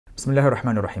بسم الله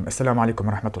الرحمن الرحيم. السلام عليكم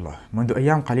ورحمة الله. منذ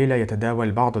أيام قليلة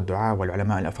يتداول بعض الدعاة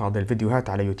والعلماء الأفاضل فيديوهات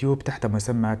على يوتيوب تحت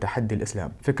مسمى تحدي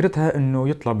الإسلام. فكرتها أنه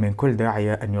يطلب من كل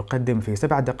داعية أن يقدم في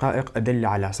 7 دقائق أدلة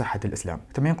على صحة الإسلام.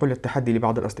 تم ينقل التحدي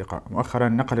لبعض الأصدقاء. مؤخرا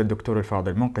نقل الدكتور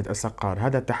الفاضل منقذ السقار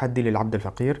هذا التحدي للعبد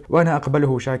الفقير، وأنا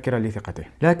أقبله شاكرا لثقته،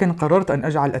 لكن قررت أن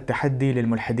أجعل التحدي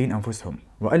للملحدين أنفسهم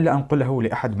وألا أنقله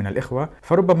لأحد من الإخوة،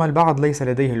 فربما البعض ليس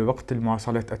لديه الوقت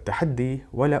لمواصلة التحدي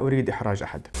ولا أريد إحراج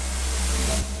أحد.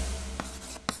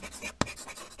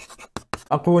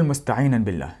 أقول مستعينا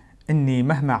بالله إني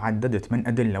مهما عددت من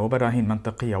أدلة وبراهين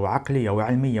منطقية وعقلية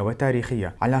وعلمية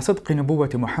وتاريخية على صدق نبوة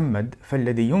محمد،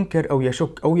 فالذي ينكر أو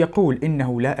يشك أو يقول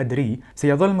إنه لا أدري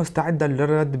سيظل مستعدا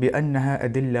للرد بأنها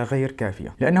أدلة غير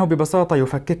كافية، لأنه ببساطة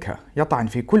يفككها، يطعن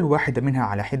في كل واحدة منها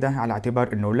على حدة، على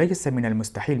اعتبار أنه ليس من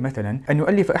المستحيل مثلا أن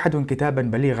يؤلف أحد كتابا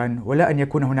بليغا، ولا أن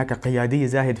يكون هناك قيادي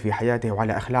زاهد في حياته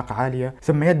وعلى أخلاق عالية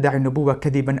ثم يدعي النبوة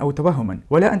كذبا أو توهما،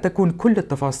 ولا أن تكون كل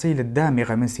التفاصيل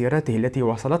الدامغة من سيرته التي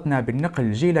وصلتنا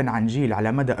بالنقل جيلا عن جيل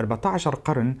على مدى 14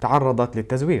 قرن تعرضت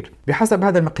للتزوير. بحسب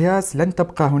هذا المقياس لن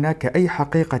تبقى هناك أي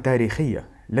حقيقة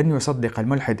تاريخية. لن يصدق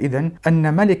الملحد إذن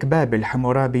أن ملك بابل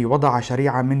حمورابي وضع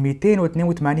شريعة من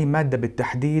 282 مادة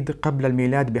بالتحديد قبل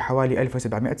الميلاد بحوالي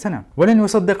 1700 سنة، ولن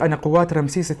يصدق أن قوات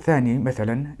رمسيس الثاني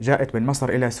مثلا جاءت من مصر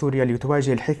إلى سوريا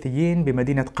لتواجه الحيثيين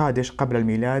بمدينة قادش قبل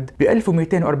الميلاد ب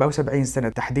 1274 سنة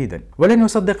تحديدا، ولن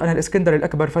يصدق أن الإسكندر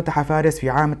الأكبر فتح فارس في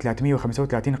عام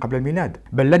 335 قبل الميلاد،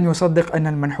 بل لن يصدق أن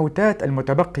المنحوتات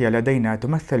المتبقية لدينا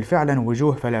تمثل فعلا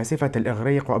وجوه فلاسفة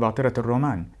الإغريق وأباطرة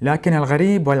الرومان. لكن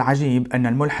الغريب والعجيب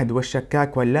أن الملحد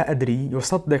والشكاك واللا أدري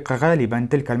يصدق غالبا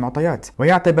تلك المعطيات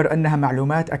ويعتبر أنها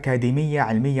معلومات أكاديمية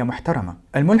علمية محترمة.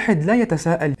 الملحد لا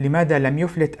يتساءل لماذا لم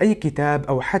يفلت أي كتاب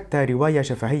أو حتى رواية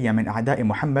شفهية من أعداء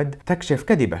محمد تكشف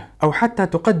كذبه أو حتى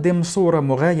تقدم صورة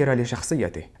مغايرة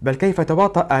لشخصيته، بل كيف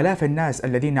تواطأ آلاف الناس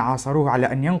الذين عاصروه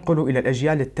على أن ينقلوا إلى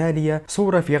الأجيال التالية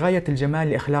صورة في غاية الجمال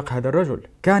لإخلاق هذا الرجل.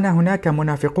 كان هناك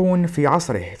منافقون في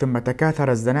عصره، ثم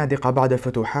تكاثر الزنادقة بعد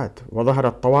الفتوحات،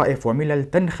 وظهرت طوائف وملل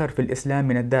تنخر في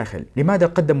الإسلام من الداخل. لماذا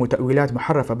قدموا تأويلات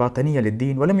محرفة باطنية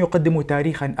للدين ولم يقدموا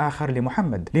تاريخا آخر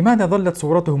لمحمد؟ لماذا ظلت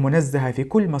صورته منزهة في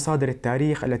كل مصادر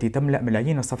التاريخ التي تملأ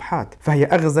ملايين الصفحات، فهي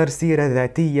أغزر سيرة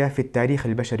ذاتية في التاريخ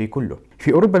البشري كله؟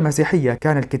 في أوروبا المسيحية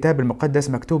كان الكتاب المقدس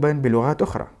مكتوبا بلغات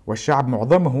أخرى، والشعب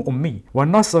معظمه أمي،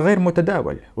 والنص غير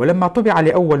متداول. ولما طبع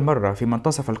لأول مرة في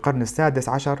منتصف القرن السادس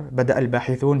عشر بدأ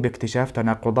الباحثون باكتشاف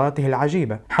تناقضاته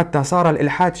العجيبة، حتى صار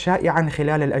الإلحاد شائعا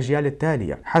خلال الأجيال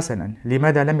التالية. حسنا،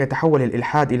 لماذا لم يتحول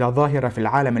الإلحاد إلى ظاهرة في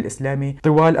العالم الإسلامي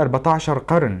طوال 14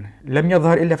 قرن؟ لم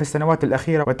يظهر إلا في السنوات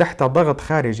الأخيرة وتحت ضغط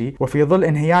خارجي وفي ظل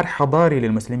انهيار حضاري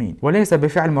للمسلمين، وليس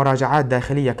بفعل مراجعات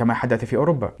داخلية كما حدث في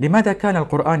أوروبا. لماذا كان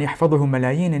القرآن يحفظه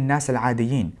ملايين الناس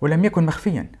العاديين ولم يكن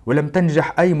مخفيا، ولم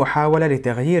تنجح أي محاولة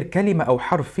لتغيير كلمة أو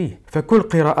حرف فيه، فكل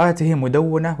قراءاته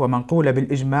مدونة ومنقولة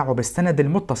بالإجماع وبالسند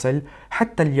المتصل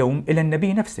حتى اليوم إلى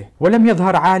النبي نفسه، ولم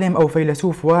يظهر عالم أو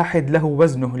فيلسوف واحد له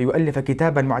وزنه ليؤلف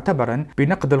كتابا معتبرا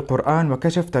بنقد القرآن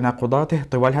وكشف تناقضاته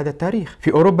طوال هذا التاريخ.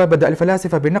 في أوروبا بدأ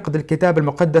الفلاسفة بنقد الكتاب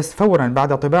المقدس فورا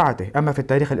بعد طباعته، أما في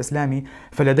التاريخ الإسلامي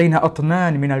فلدينا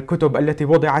أطنان من الكتب التي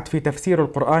وضعت في تفسير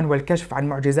القرآن والكشف عن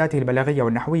معجزاته البلاغية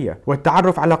والنحوية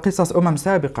والتعرف على قصص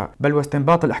سابقة، بل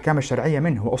واستنباط الأحكام الشرعية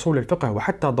منه وأصول الفقه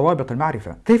وحتى ضوابط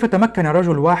المعرفة. كيف تمكن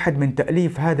رجل واحد من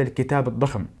تأليف هذا الكتاب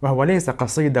الضخم وهو ليس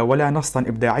قصيدة ولا نصا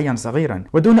إبداعيا صغيرا،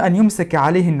 ودون أن يمسك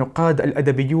عليه النقاد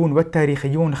الأدبيون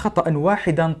والتاريخيون خطأ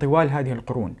واحدا طوال هذه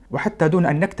القرون، وحتى دون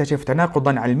أن نكتشف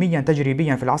تناقضا علميا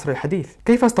تجريبيا في العصر الحديث؟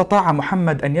 كيف استطاع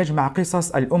محمد أن يجمع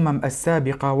قصص الأمم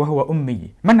السابقة وهو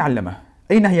أمي؟ من علمه؟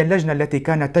 أين هي اللجنة التي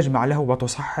كانت تجمع له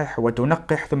وتصحح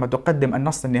وتنقح ثم تقدم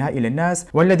النص النهائي للناس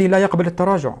والذي لا يقبل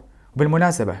التراجع؟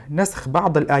 بالمناسبة، نسخ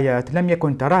بعض الآيات لم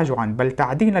يكن تراجعا بل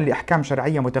تعديلا لأحكام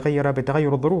شرعية متغيرة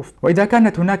بتغير الظروف. وإذا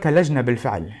كانت هناك لجنة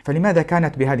بالفعل، فلماذا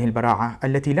كانت بهذه البراعة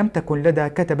التي لم تكن لدى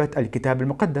كتبة الكتاب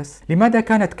المقدس؟ لماذا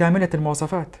كانت كاملة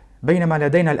المواصفات بينما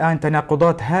لدينا الآن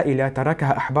تناقضات هائلة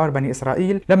تركها أحبار بني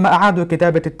إسرائيل لما أعادوا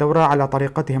كتابة التوراة على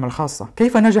طريقتهم الخاصة؟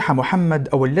 كيف نجح محمد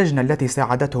أو اللجنة التي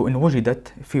ساعدته إن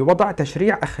وجدت في وضع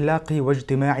تشريع أخلاقي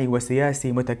واجتماعي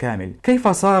وسياسي متكامل؟ كيف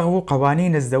صاغوا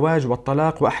قوانين الزواج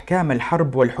والطلاق وأحكام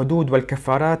الحرب والحدود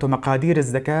والكفارات ومقادير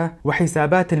الزكاة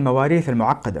وحسابات المواريث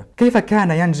المعقدة؟ كيف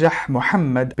كان ينجح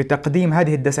محمد بتقديم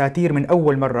هذه الدساتير من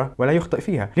أول مرة ولا يخطئ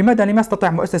فيها؟ لماذا لم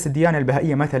يستطع مؤسس الديانة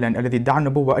البهائية مثلا الذي ادعى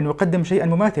النبوة أن يقدم شيئا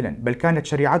مماثلا، بل كانت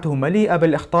شريعته مليئة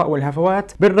بالإخطاء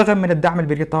والهفوات بالرغم من الدعم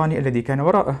البريطاني الذي كان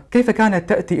وراءه؟ كيف كانت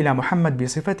تأتي إلى محمد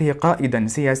بصفته قائدا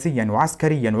سياسيا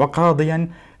وعسكريا وقاضيا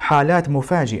حالات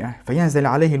مفاجئة فينزل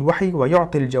عليه الوحي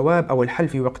ويعطي الجواب أو الحل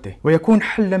في وقته ويكون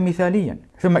حلا مثاليا،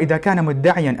 ثم إذا كان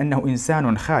مدعيا أنه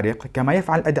إنسان خارق كما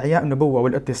يفعل أدعياء النبوة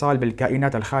والاتصال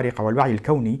بالكائنات الخارقة والوعي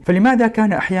الكوني، فلماذا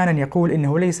كان أحيانا يقول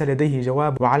إنه ليس لديه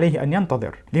جواب وعليه أن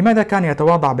ينتظر؟ لماذا كان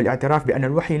يتواضع بالاعتراف بأن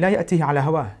الوحي لا يأتيه على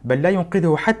هواه، بل لا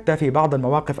ينقذه حتى في بعض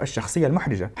المواقف الشخصية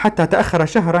المحرجة، حتى تأخر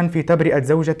شهرا في تبرئة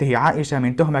زوجته عائشة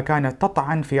من تهمة كانت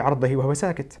تطعن في عرضه وهو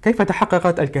ساكت؟ كيف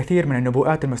تحققت الكثير من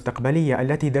النبوءات المستقبلية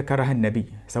التي ذكرها النبي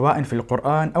سواء في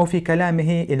القرآن أو في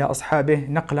كلامه إلى أصحابه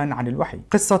نقلا عن الوحي؟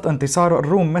 قصة انتصار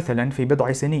الروم مثلا في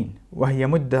بضع سنين، وهي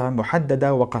مدة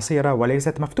محددة وقصيرة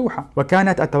وليست مفتوحة،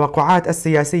 وكانت التوقعات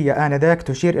السياسية آنذاك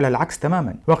تشير إلى العكس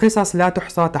تماما، وقصص لا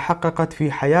تحصى تحققت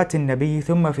في حياة النبي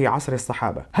ثم في عصر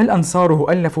الصحابة. هل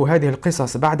أنصاره ألفوا هذه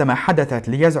القصص بعدما حدثت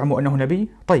ليزعموا أنه نبي؟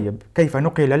 طيب كيف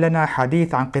نقل لنا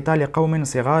حديث عن قتال قوم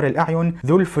صغار الأعين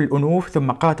ذلف الأنوف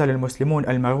ثم قاتل المسلمون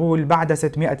المغول بعد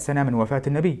 600 سنة من وفاة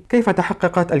النبي؟ كيف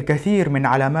تحققت الكثير من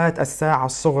علامات الساعة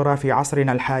الصغرى في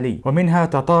عصرنا الحالي، ومنها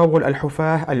تطاول الحفاة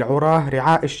العراه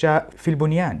رعاء الشاء في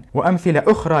البنيان وأمثلة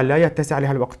أخرى لا يتسع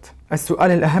لها الوقت؟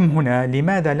 السؤال الأهم هنا،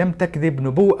 لماذا لم تكذب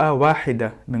نبوءة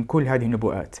واحدة من كل هذه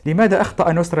النبوءات؟ لماذا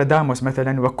أخطأ نوستراداموس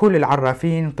مثلا وكل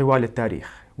العرافين طوال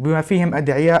التاريخ بما فيهم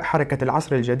أدعياء حركة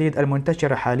العصر الجديد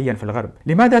المنتشرة حاليا في الغرب؟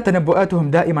 لماذا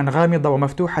تنبؤاتهم دائما غامضة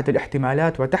ومفتوحة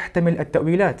الاحتمالات وتحتمل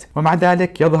التأويلات، ومع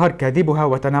ذلك يظهر كذبها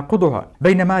وتناقضها،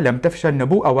 بينما لم تفشل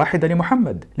نبوءة واحدة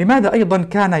لمحمد؟ لماذا أيضا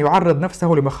كان يعرض نفسه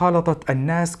لمخالطة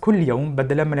الناس كل يوم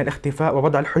بدلا من الاختفاء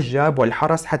ووضع الحجاب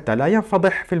والحرس حتى لا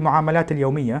ينفضح في المعاملات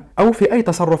اليومية أو في أي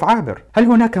تصرف عابر؟ هل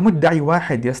هناك مدعي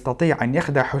واحد يستطيع أن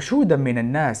يخدع حشودا من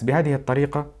الناس بهذه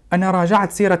الطريقة؟ أنا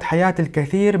راجعت سيرة حياة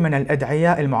الكثير من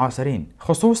الأدعياء المعاصرين،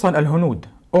 خصوصا الهنود.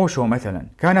 أوشو مثلا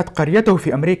كانت قريته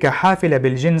في أمريكا حافلة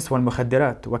بالجنس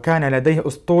والمخدرات، وكان لديه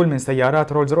أسطول من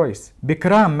سيارات رولز رويس.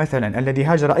 بكرام مثلا الذي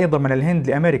هاجر أيضا من الهند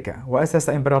لأمريكا وأسس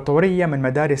إمبراطورية من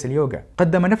مدارس اليوغا،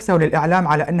 قدم نفسه للإعلام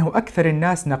على أنه أكثر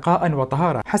الناس نقاء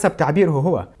وطهارة حسب تعبيره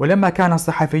هو، ولما كان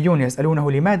الصحفيون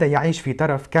يسألونه لماذا يعيش في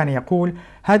ترف كان يقول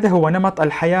هذا هو نمط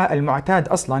الحياة المعتاد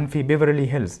أصلا في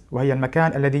بيفرلي هيلز، وهي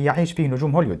المكان الذي يعيش فيه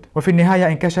نجوم هوليوود. وفي النهاية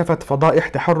انكشفت فضائح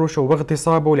تحرشه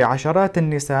واغتصابه لعشرات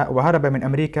النساء وهرب من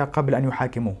أمريكا قبل أن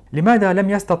يحاكموه. لماذا لم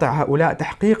يستطع هؤلاء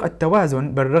تحقيق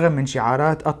التوازن بالرغم من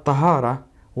شعارات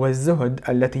الطهارة والزهد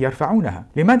التي يرفعونها؟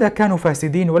 لماذا كانوا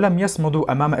فاسدين ولم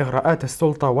يصمدوا أمام إغراءات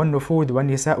السلطة والنفوذ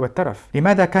والنساء والترف؟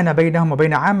 لماذا كان بينهم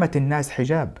وبين عامة الناس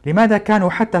حجاب؟ لماذا كانوا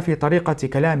حتى في طريقة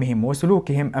كلامهم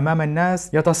وسلوكهم أمام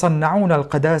الناس يتصنعون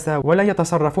القداسة ولا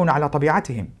يتصرفون على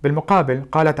طبيعتهم؟ بالمقابل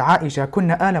قالت عائشة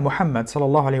كنا آل محمد صلى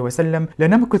الله عليه وسلم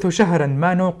لنمكث شهرا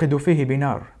ما نوقد فيه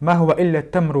بنار ما هو إلا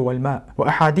التمر والماء.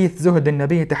 وأحاديث زهد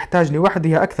النبي تحتاج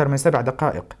لوحدها أكثر من 7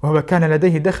 دقائق، وهو كان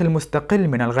لديه دخل مستقل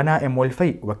من الغنائم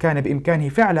والفيء، وكان بإمكانه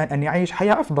فعلا أن يعيش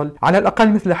حياة أفضل، على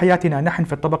الأقل مثل حياتنا نحن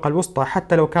في الطبقة الوسطى،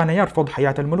 حتى لو كان يرفض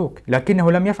حياة الملوك،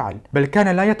 لكنه لم يفعل، بل كان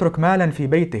لا يترك مالا في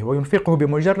بيته وينفقه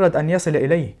بمجرد أن يصل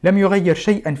إليه. لم يغير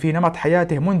شيئا في نمط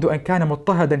حياته منذ أن كان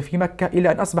مضطهدا في مكة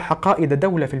إلى أن أصبح قائد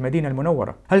دولة في المدينة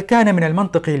المنورة. هل كان من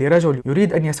المنطقي لرجل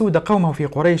يريد أن يسود قومه في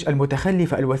قريش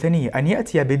المتخلفة الوثنية أن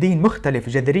يأتي بدين مختلف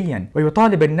جذريا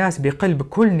ويطالب الناس بقلب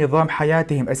كل نظام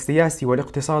حياتهم السياسي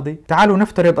والاقتصادي؟ تعالوا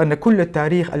نفترض أن كل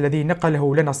التاريخ الذي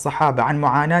نقله لنا الصحابة عن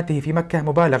معاناته في مكة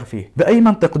مبالغ فيه. بأي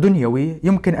منطق دنيوي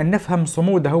يمكن أن نفهم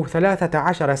صموده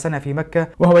 13 سنة في مكة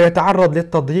وهو يتعرض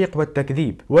للتضييق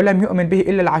والتكذيب، ولم يؤمن به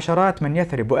إلا العشرات من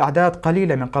يثرب وأعداد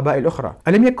قليلة من قبائل أخرى؟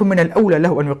 ألم يكن من الأولى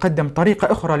له أن يقدم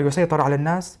طريقة أخرى ليسيطر على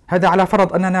الناس؟ هذا على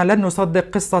فرض أننا لن نصدق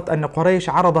قصة أن قريش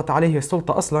عرضت عليه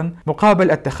السلطة أصلا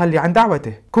مقابل التخلي عن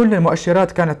دعوته. كل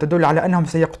المؤشرات كانت تدل على أنهم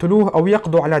سيقتلوه أو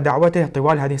يقضوا على دعوته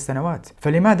طوال هذه السنوات،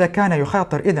 فلماذا كان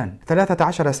يخاطر إذن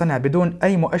 13 سنة بدون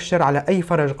أي مؤشر على أي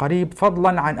فرج قريب،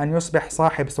 فضلا عن أن يصبح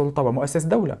صاحب سلطة ومؤسس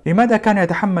دولة؟ لماذا كان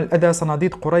يتحمل أذى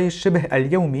صناديد قريش شبه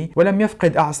اليومي ولم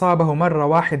يفقد أعصابه مرة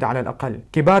واحدة على الأقل؟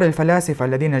 كبار الفلاسفة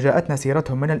الذين جاءتنا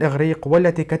سيرتهم من الإغريق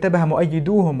والتي كتبها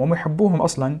مؤيدوهم ومحبوهم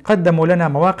أصلا قدموا لنا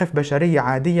مواقف بشرية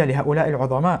عادية لهؤلاء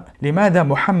العظماء. لماذا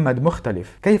محمد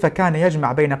مختلف؟ كيف كان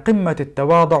يجمع بين قمة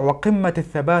التواضع وقمة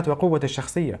الثبات وقوة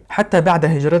الشخصية؟ حتى بعد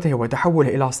هجرته وتحوله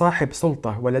إلى صاحب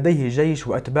سلطة ولديه جيش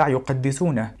وأتباع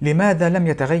يقدسونه، لماذا لم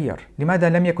يتغير؟ لماذا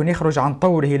لم يكن يخرج عن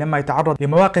طوره لما يتعرض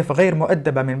لمواقف غير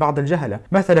مؤدبة من بعض الجهلة؟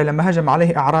 مثلا لما هجم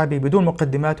عليه أعرابي بدون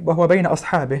مقدمات وهو بين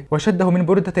أصحابه وشده من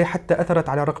بردته حتى أثرت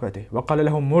على رقبته وقال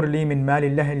له مر لي من مال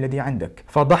الله الذي عندك،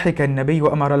 فضحك النبي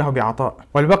وأمر له بعطاء.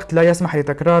 والوقت لا يسمح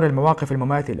لتكرار المواقف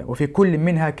المماثلة، وفي كل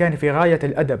منها كان في غاية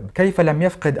الأدب. كيف لم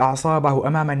يفقد أعصابه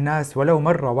أمام الناس ولو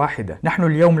مرة واحدة؟ نحن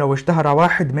اليوم لو اشتهر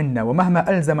واحد منا ومهما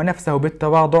ألزم نفسه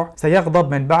بالتواضع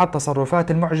سيغضب من بعض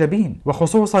تصرفات المعجبين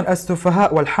وخصوصا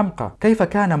السفهاء والحمقى. كيف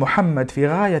كان محمد في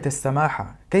غاية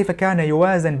السماحة؟ كيف كان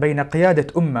يوازن بين قيادة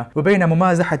أمة وبين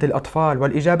ممازحة الأطفال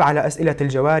والإجابة على أسئلة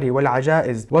الجواري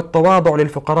والعجائز والتواضع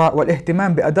للفقراء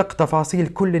والاهتمام بأدق تفاصيل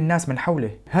كل الناس من حوله؟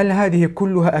 هل هذه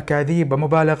كلها أكاذيب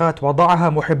ومبالغات وضعها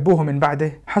محبوه من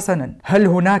بعده؟ حسنا، هل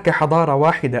هناك حضارة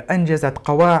واحدة أنجزت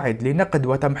قواعد لنقد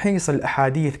وتمحيص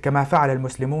الأحاديث كما فعل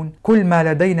المسلمون؟ كل ما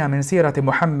لدينا من سيرة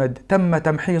محمد تم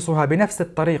تمحيصها بنفس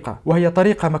الطريقة، وهي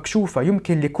طريقة مكشوفة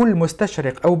يمكن لكل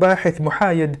مستشرق أو باحث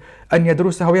محايد أن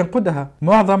يدرسها وينقدها.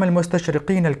 معظم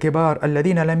المستشرقين الكبار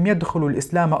الذين لم يدخلوا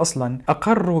الإسلام أصلا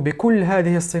أقروا بكل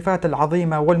هذه الصفات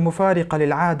العظيمة والمفارقة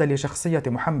للعادة لشخصية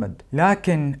محمد،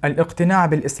 لكن الاقتناع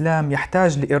بالإسلام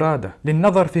يحتاج لإرادة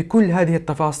للنظر في كل هذه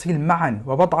التفاصيل معا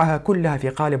ووضعها كلها في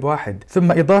قالب واحد،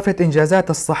 ثم إضافة إنجازات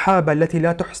الصحابة التي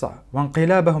لا تحصى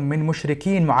وانقلابهم من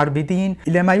مشركين معربدين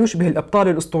إلى ما يشبه الأبطال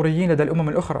الأسطوريين لدى الأمم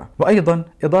الأخرى، وأيضا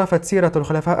إضافة سيرة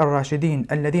الخلفاء الراشدين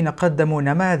الذين قدموا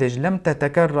نماذج لم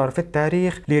تتكرر في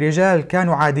التاريخ لرجال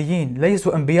كانوا عاديين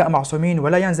ليسوا أنبياء معصومين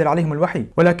ولا ينزل عليهم الوحي،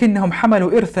 ولكنهم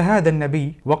حملوا إرث هذا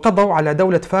النبي وقضوا على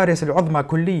دولة فارس العظمى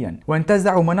كليا،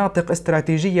 وانتزعوا مناطق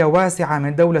استراتيجية واسعة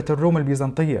من دولة الروم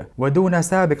البيزنطية ودون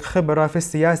سابق خبرة في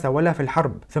السياسة ولا في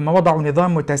الحرب، ثم وضعوا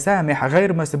نظام متسامح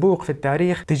غير مسبوق في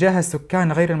التاريخ تجاه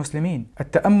السكان غير المسلمين.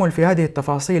 التأمل في هذه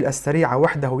التفاصيل السريعة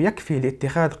وحده يكفي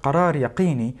لاتخاذ قرار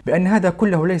يقيني بأن هذا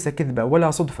كله ليس كذبة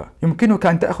ولا صدفة. يمكنك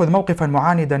أن تأخذ موقفا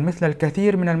معاندا مثل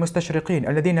الكثير من المستشرقين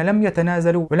الذين لم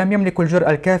يتنازلوا ولم يملكوا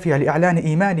الجرأة الكافية لإعلان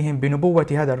إيمانهم بنبوة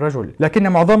هذا الرجل، لكن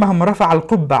معظمهم رفع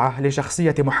القبعة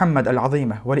لشخصية محمد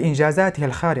العظيمة ولإنجازاته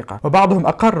الخارقة، وبعضهم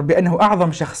أقر بأنه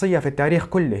أعظم شخصية في التاريخ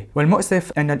كله.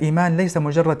 والمؤسف أن الإيمان ليس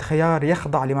مجرد خيار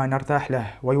يخضع لما نرتاح له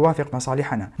ويوافق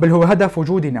مصالحنا، بل هو هدف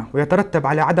وجودنا ويترتب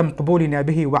على عدم قبولنا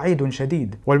به وعيد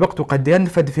شديد، والوقت قد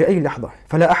ينفد في أي لحظة،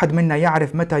 فلا أحد منا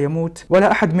يعرف متى يموت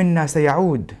ولا أحد منا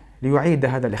سيعود ليعيد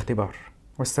هذا الاختبار.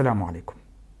 والسلام عليكم.